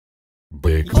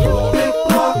Big block, big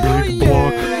block,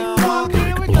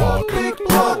 big block, big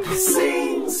block,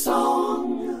 sing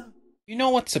song. You know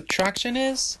what subtraction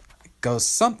is? It goes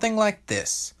something like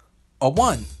this. A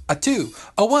 1, a 2,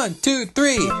 a 1, 2,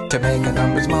 3. To make a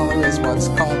number smaller is what's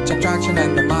called subtraction,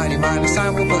 and the mighty minus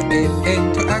sign will put it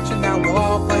into action. Now we'll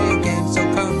all play a game, so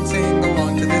come sing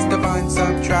along to this divine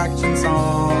subtraction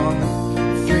song.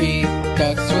 3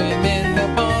 ducks swim in the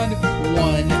pond,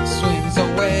 1 swims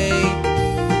away.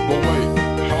 But wait,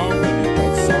 how many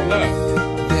ducks are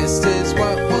left? This is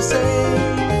what we'll say.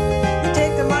 You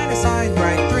take the minus sign,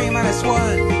 write 3 minus 1. I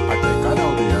think I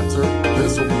know the answer.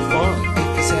 This will be fun. If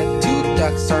you said 2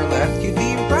 ducks are left, you'd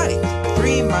be right.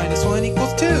 3 minus 1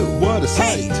 equals 2. What a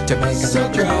sight! To make a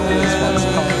subtraction is what's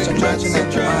called subtraction, and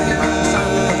the mighty minus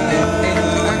sign will put it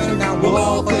into action. Now we'll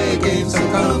all play a game, so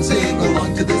come sing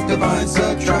along to this divine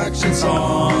subtraction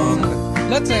song.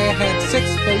 Let's say I had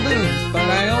 6 balloons, but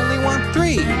I only want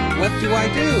 3. What do?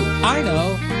 I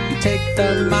know. You take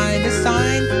the minus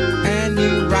sign, and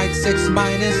you write 6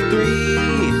 minus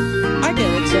 3. I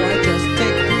get it, so I just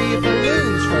take 3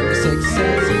 balloons from the 6,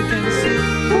 as you can see.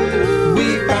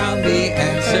 We found the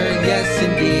answer, yes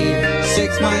indeed.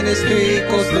 6 minus 3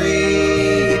 equals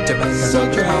 3. To make a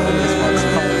subtraction is what's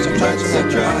called subtraction,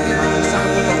 and the mighty minus sign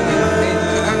will put it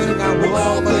into action. Now we'll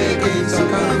all play a game, so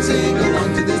come sing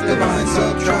along to this divine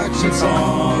subtraction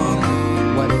song.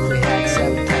 What if we had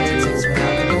 7 times and 6 went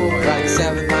out the door? Right,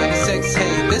 7 minus 6,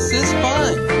 hey, this is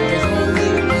fun. There's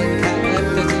only 1 cat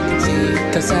left, as you can see,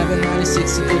 'cause 7 minus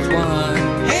 6 equals 1.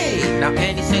 Hey, now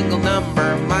any single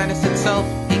number minus itself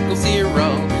equals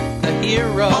 0. The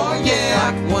hero, oh yeah,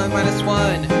 like 1 minus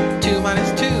 1, 2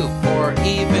 minus 2, or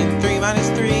even 3 minus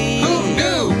 3. Who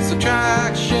knew?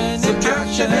 Subtraction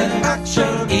and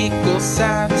action equals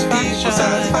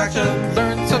satisfaction.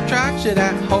 Learn subtraction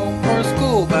at home or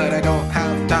school, but I don't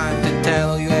have time to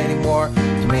tell you anymore.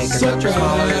 To make a number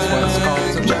smaller is what's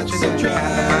called subtraction, and we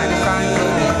had the minus sign,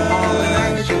 put it all in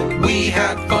action. We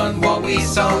had fun while we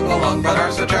sung along, but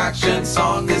our subtraction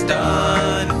song is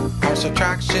done. Our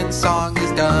subtraction song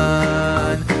is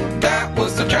done. That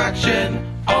was subtraction,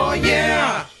 oh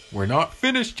yeah! We're not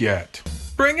finished yet.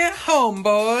 Bring it home,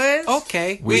 boys.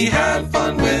 Okay. We had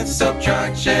fun with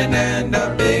subtraction and a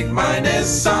big minus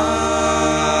sign.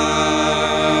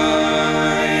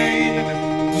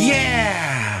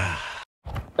 Yeah!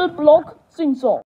 Big block sing song.